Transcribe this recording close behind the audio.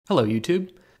Hello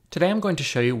YouTube. Today I'm going to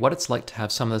show you what it's like to have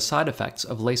some of the side effects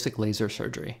of LASIK laser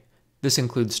surgery. This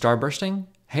includes starbursting,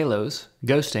 halos,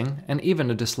 ghosting, and even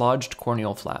a dislodged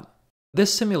corneal flap.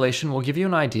 This simulation will give you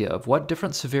an idea of what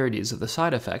different severities of the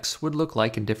side effects would look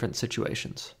like in different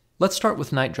situations. Let's start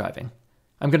with night driving.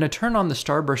 I'm going to turn on the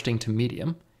starbursting to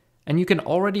medium, and you can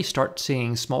already start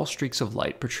seeing small streaks of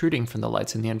light protruding from the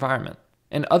lights in the environment.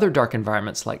 In other dark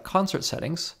environments like concert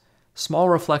settings, small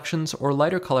reflections or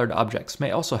lighter colored objects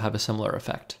may also have a similar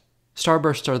effect.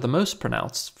 Starbursts are the most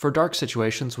pronounced for dark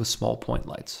situations with small point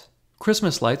lights.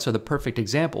 Christmas lights are the perfect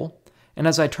example, and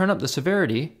as I turn up the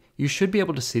severity, you should be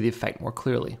able to see the effect more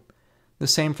clearly. The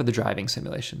same for the driving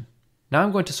simulation. Now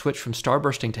I'm going to switch from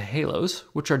starbursting to halos,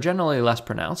 which are generally less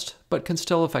pronounced, but can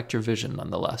still affect your vision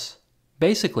nonetheless.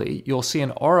 Basically, you'll see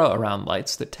an aura around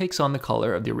lights that takes on the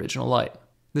color of the original light.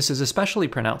 This is especially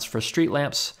pronounced for street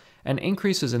lamps, and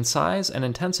increases in size and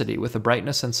intensity with the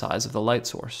brightness and size of the light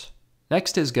source.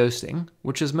 Next is ghosting,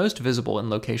 which is most visible in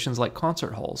locations like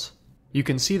concert halls. You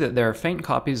can see that there are faint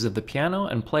copies of the piano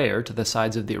and player to the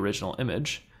sides of the original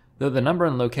image, though the number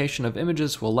and location of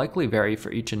images will likely vary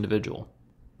for each individual.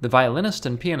 The violinist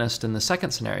and pianist in the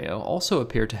second scenario also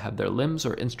appear to have their limbs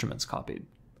or instruments copied.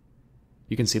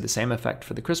 You can see the same effect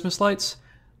for the Christmas lights,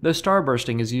 though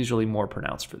starbursting is usually more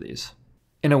pronounced for these.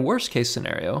 In a worst-case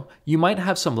scenario, you might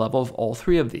have some level of all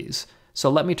three of these, so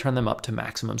let me turn them up to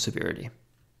maximum severity.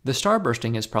 The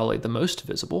starbursting is probably the most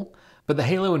visible, but the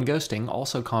halo and ghosting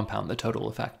also compound the total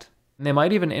effect. They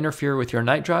might even interfere with your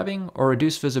night driving or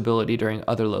reduce visibility during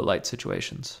other low-light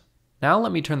situations. Now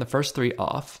let me turn the first three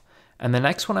off, and the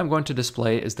next one I'm going to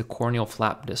display is the corneal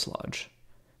flap dislodge.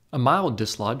 A mild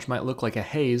dislodge might look like a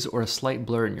haze or a slight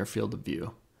blur in your field of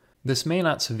view. This may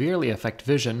not severely affect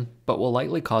vision, but will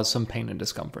likely cause some pain and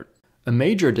discomfort. A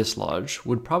major dislodge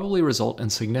would probably result in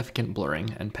significant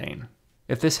blurring and pain.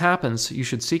 If this happens, you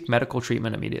should seek medical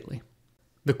treatment immediately.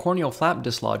 The corneal flap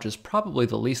dislodge is probably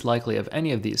the least likely of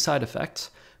any of these side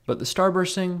effects, but the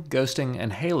starbursting, ghosting,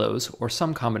 and halos, or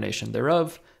some combination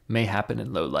thereof, may happen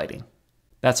in low lighting.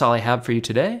 That's all I have for you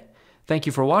today. Thank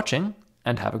you for watching,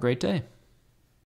 and have a great day.